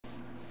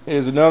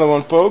Here's another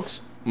one,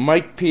 folks.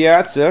 Mike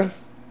Piazza.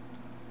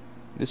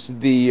 This is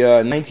the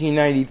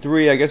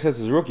 1993, I guess that's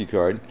his rookie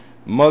card.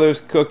 Mother's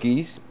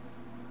Cookies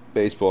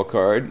baseball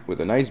card with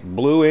a nice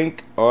blue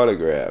ink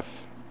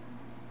autograph.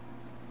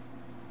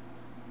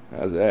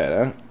 How's that,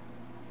 huh?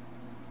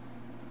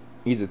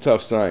 He's a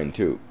tough sign,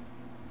 too.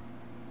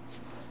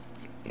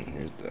 And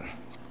here's the...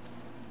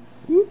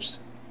 Whoops.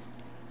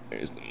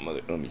 There's the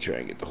mother... Let me try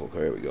and get the whole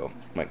card. Here we go.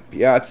 Mike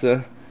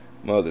Piazza.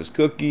 Mother's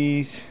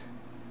Cookies.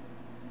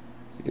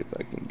 See if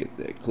I can get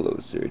that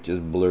closer. It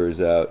just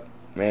blurs out.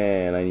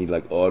 Man, I need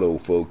like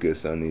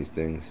autofocus on these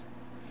things.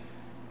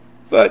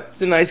 But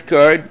it's a nice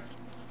card.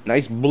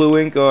 Nice blue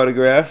ink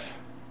autograph.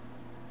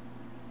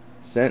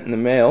 Sent in the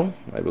mail,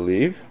 I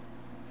believe.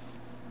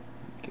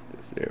 Get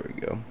this. There we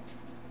go.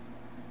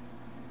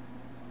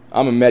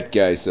 I'm a Met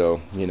guy,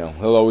 so, you know,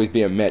 he'll always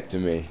be a Met to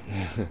me.